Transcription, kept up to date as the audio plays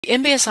The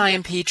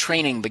MBSImP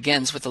training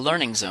begins with the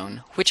Learning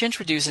Zone, which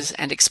introduces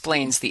and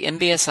explains the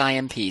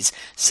MBSImP's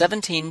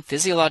 17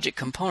 physiologic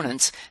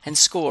components and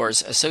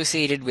scores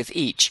associated with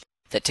each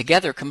that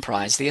together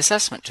comprise the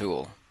assessment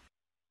tool.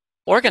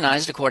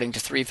 Organized according to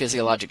 3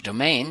 physiologic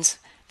domains,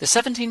 the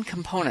 17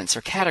 components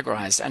are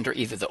categorized under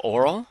either the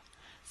oral,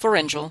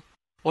 pharyngeal,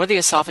 or the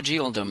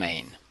esophageal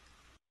domain.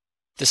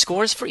 The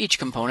scores for each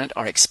component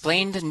are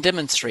explained and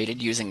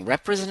demonstrated using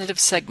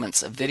representative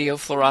segments of video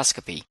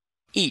fluoroscopy,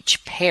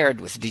 each paired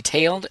with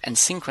detailed and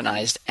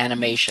synchronized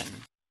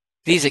animation.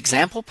 These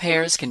example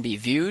pairs can be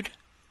viewed,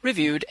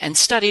 reviewed, and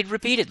studied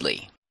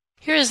repeatedly.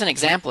 Here is an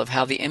example of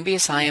how the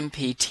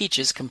MBSImP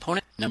teaches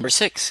component number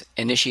 6,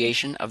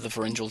 initiation of the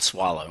pharyngeal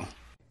swallow.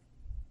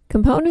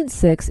 Component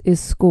 6 is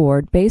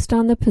scored based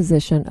on the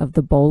position of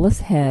the bolus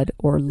head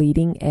or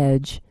leading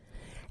edge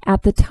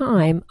at the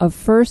time of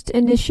first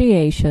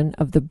initiation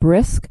of the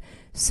brisk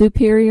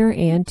superior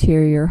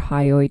anterior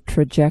hyoid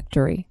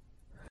trajectory.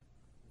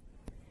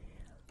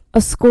 A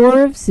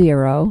score of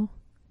 0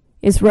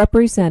 is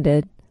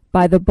represented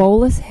by the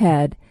bolus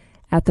head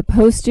at the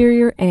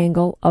posterior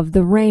angle of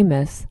the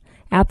ramus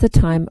at the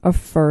time of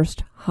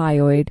first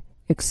hyoid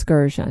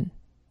excursion.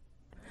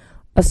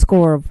 A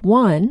score of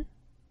 1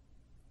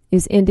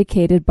 is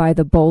indicated by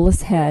the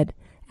bolus head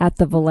at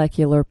the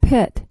vallecular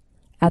pit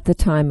at the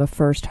time of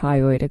first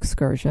hyoid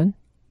excursion.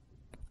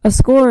 A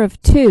score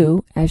of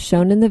 2, as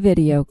shown in the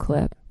video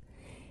clip,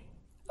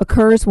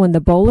 occurs when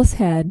the bolus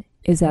head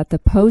is at the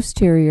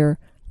posterior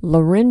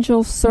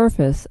laryngeal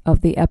surface of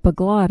the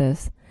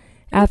epiglottis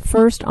at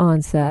first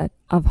onset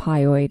of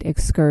hyoid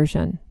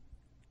excursion.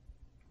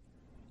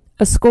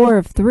 A score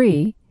of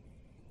 3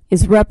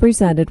 is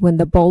represented when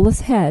the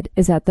bolus head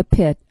is at the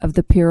pit of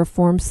the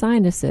piriform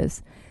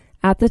sinuses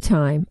at the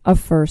time of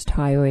first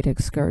hyoid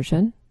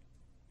excursion.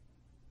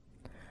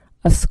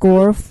 A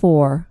score of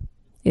 4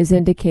 is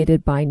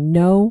indicated by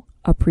no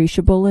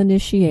appreciable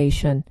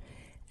initiation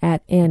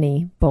at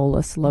any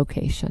bolus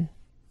location.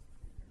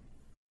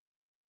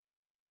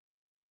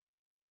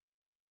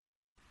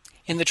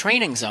 In the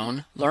training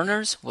zone,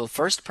 learners will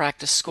first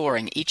practice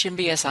scoring each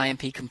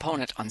MBSImP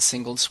component on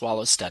single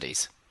swallow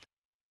studies.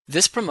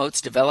 This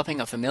promotes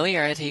developing a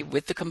familiarity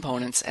with the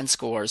components and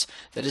scores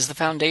that is the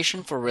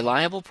foundation for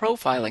reliable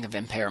profiling of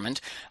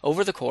impairment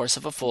over the course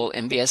of a full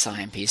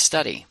MBSImP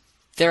study.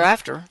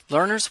 Thereafter,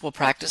 learners will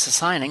practice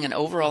assigning an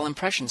overall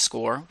impression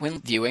score when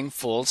viewing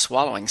full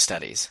swallowing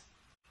studies.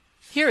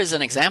 Here is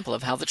an example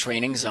of how the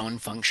training zone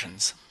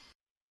functions.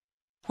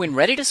 When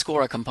ready to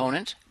score a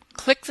component,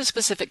 click the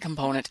specific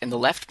component in the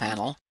left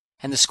panel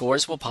and the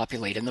scores will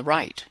populate in the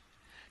right.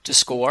 To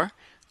score,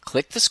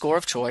 click the score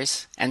of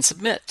choice and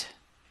submit.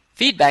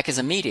 Feedback is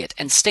immediate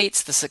and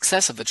states the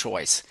success of the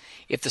choice.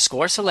 If the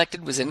score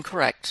selected was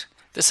incorrect,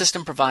 the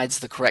system provides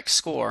the correct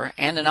score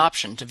and an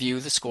option to view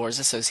the score's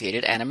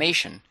associated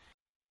animation.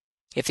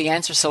 If the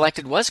answer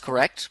selected was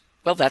correct,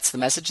 well, that's the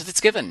message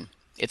that's given.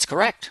 It's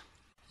correct.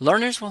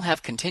 Learners will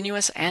have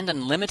continuous and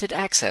unlimited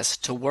access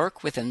to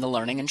work within the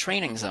learning and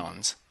training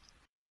zones.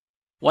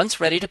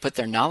 Once ready to put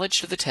their knowledge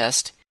to the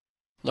test,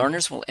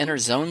 learners will enter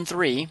Zone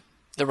 3,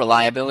 the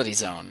reliability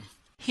zone.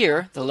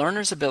 Here, the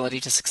learner's ability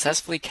to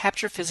successfully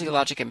capture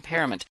physiologic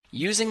impairment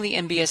using the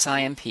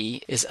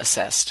MBSImP is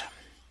assessed.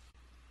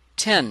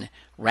 10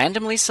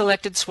 randomly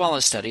selected swallow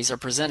studies are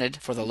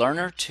presented for the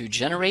learner to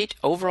generate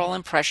overall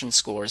impression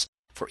scores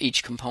for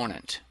each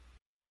component.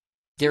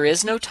 There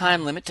is no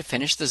time limit to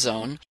finish the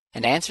zone,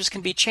 and answers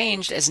can be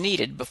changed as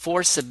needed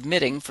before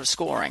submitting for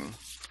scoring.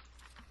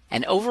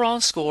 An overall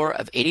score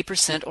of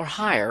 80% or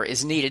higher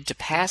is needed to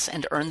pass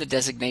and earn the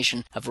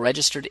designation of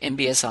Registered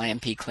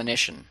MBSImP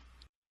Clinician.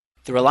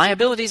 The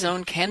reliability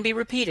zone can be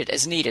repeated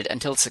as needed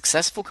until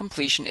successful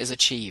completion is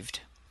achieved.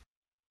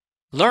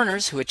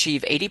 Learners who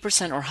achieve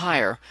 80% or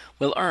higher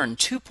will earn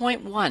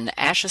 2.1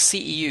 ASHA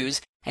CEUs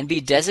and be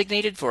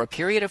designated for a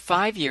period of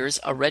 5 years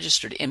a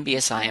Registered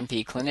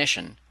MBSImP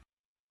Clinician.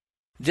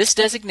 This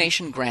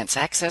designation grants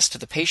access to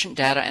the Patient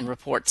Data and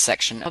Reports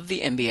section of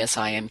the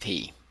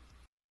MBSImP.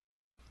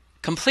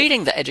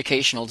 Completing the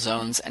educational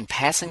zones and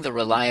passing the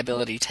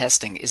reliability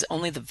testing is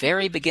only the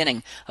very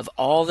beginning of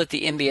all that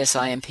the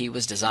MBSImP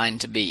was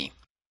designed to be.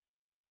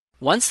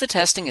 Once the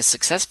testing is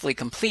successfully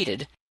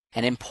completed,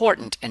 an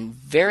important and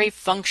very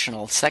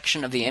functional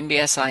section of the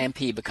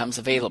MBSImP becomes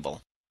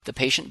available, the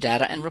Patient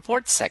Data and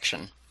Reports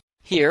section.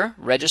 Here,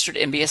 registered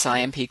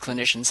MBSImP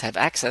clinicians have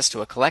access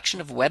to a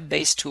collection of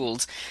web-based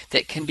tools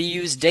that can be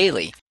used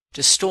daily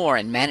to store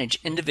and manage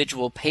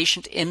individual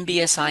patient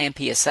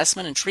MBSImP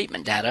assessment and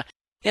treatment data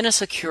in a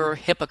secure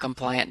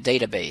HIPAA-compliant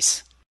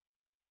database.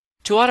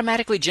 To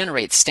automatically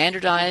generate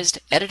standardized,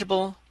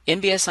 editable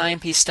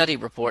MBSImP study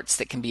reports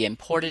that can be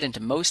imported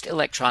into most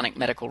electronic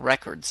medical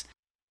records.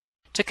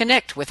 To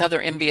connect with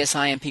other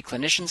MBSImP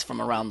clinicians from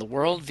around the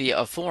world via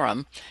a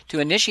forum to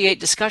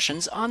initiate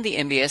discussions on the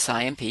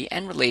MBSImP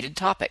and related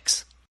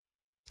topics.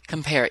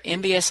 Compare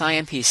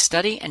MBSImP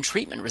study and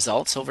treatment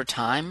results over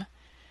time.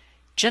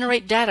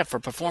 Generate data for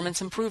performance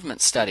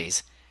improvement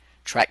studies.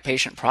 Track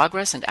patient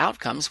progress and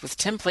outcomes with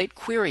template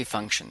query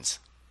functions.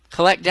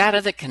 Collect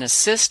data that can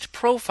assist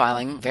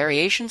profiling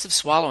variations of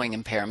swallowing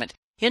impairment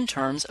in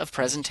terms of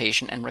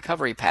presentation and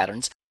recovery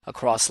patterns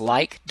across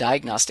like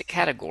diagnostic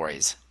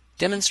categories.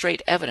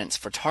 Demonstrate evidence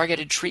for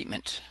targeted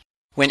treatment.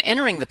 When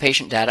entering the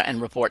patient data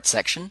and report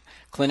section,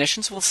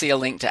 clinicians will see a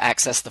link to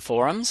access the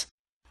forums,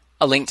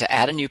 a link to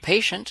add a new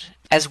patient,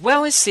 as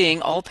well as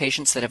seeing all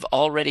patients that have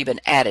already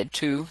been added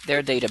to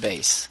their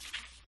database.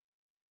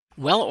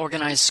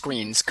 Well-organized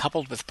screens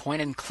coupled with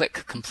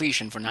point-and-click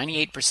completion for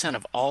 98%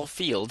 of all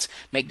fields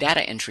make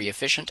data entry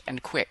efficient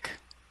and quick.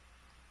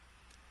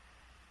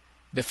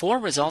 Before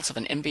results of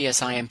an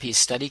MBSImP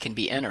study can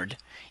be entered,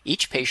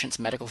 each patient's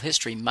medical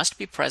history must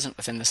be present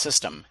within the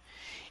system.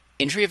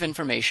 Entry of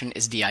information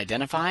is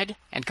de-identified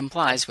and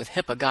complies with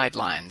HIPAA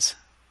guidelines.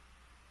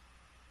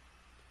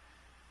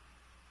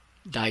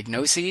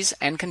 Diagnoses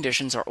and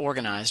conditions are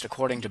organized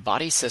according to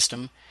body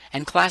system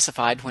and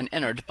classified when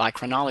entered by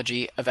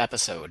chronology of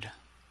episode.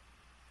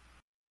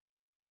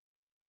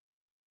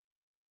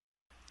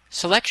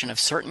 Selection of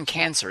certain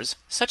cancers,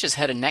 such as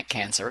head and neck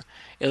cancer,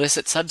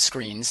 elicit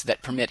subscreens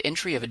that permit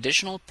entry of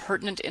additional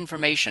pertinent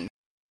information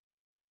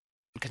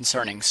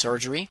concerning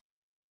surgery,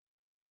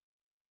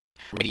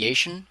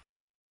 radiation,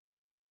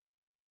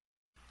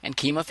 and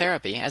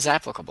chemotherapy as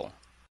applicable.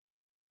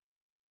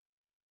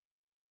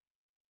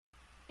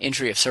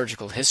 Entry of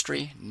surgical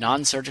history,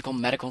 non-surgical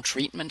medical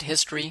treatment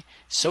history,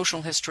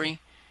 social history,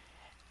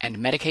 and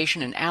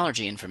medication and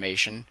allergy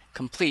information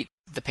complete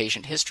the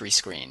patient history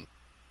screen.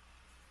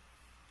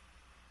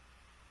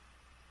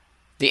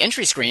 The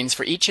entry screens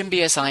for each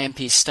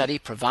MBSImP study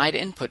provide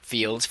input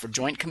fields for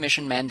Joint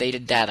Commission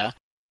mandated data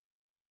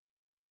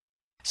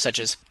such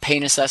as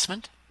pain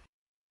assessment,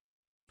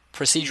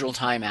 procedural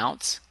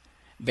timeouts,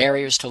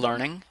 barriers to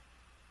learning,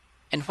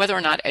 and whether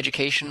or not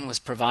education was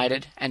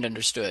provided and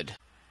understood.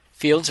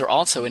 Fields are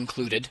also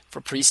included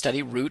for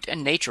pre-study route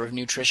and nature of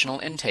nutritional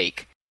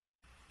intake,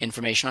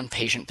 information on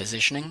patient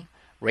positioning,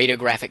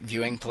 radiographic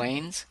viewing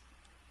planes,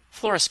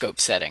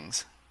 fluoroscope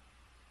settings.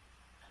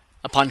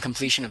 Upon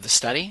completion of the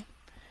study,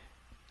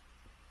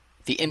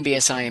 the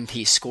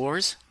MBSImP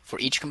scores for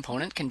each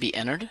component can be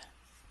entered.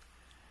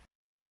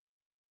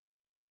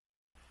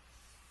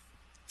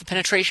 The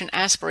penetration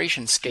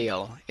aspiration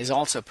scale is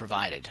also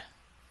provided.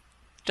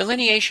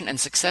 Delineation and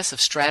success of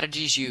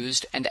strategies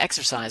used and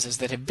exercises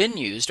that have been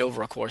used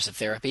over a course of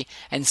therapy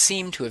and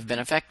seem to have been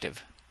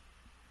effective.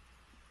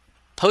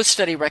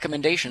 Post-study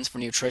recommendations for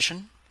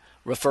nutrition,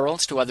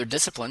 referrals to other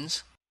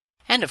disciplines,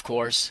 and of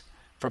course,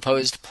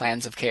 proposed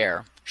plans of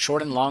care,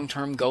 short and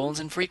long-term goals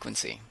and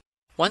frequency.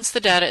 Once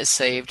the data is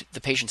saved, the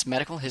patient's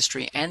medical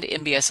history and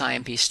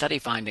MBSImP study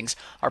findings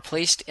are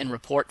placed in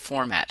report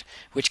format,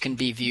 which can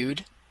be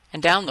viewed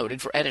and downloaded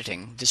for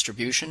editing,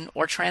 distribution,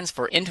 or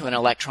transfer into an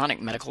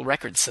electronic medical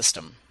record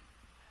system.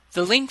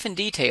 The length and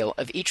detail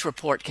of each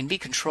report can be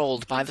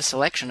controlled by the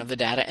selection of the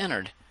data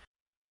entered.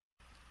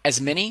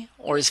 As many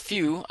or as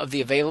few of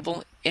the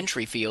available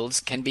entry fields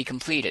can be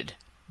completed,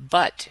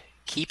 but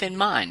keep in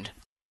mind,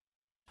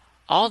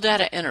 all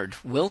data entered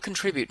will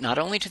contribute not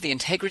only to the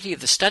integrity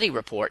of the study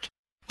report,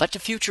 but to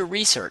future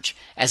research,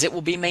 as it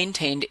will be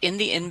maintained in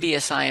the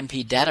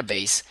MBSImP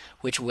database,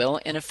 which will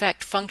in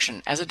effect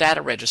function as a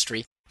data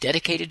registry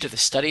dedicated to the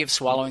study of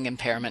swallowing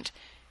impairment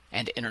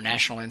and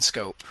international in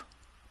scope.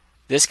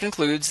 This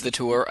concludes the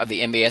tour of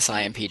the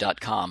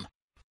MBSImP.com.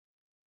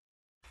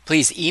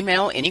 Please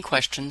email any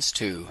questions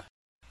to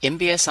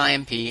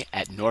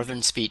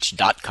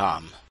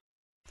mbsimp@northernspeech.com.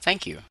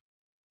 Thank you.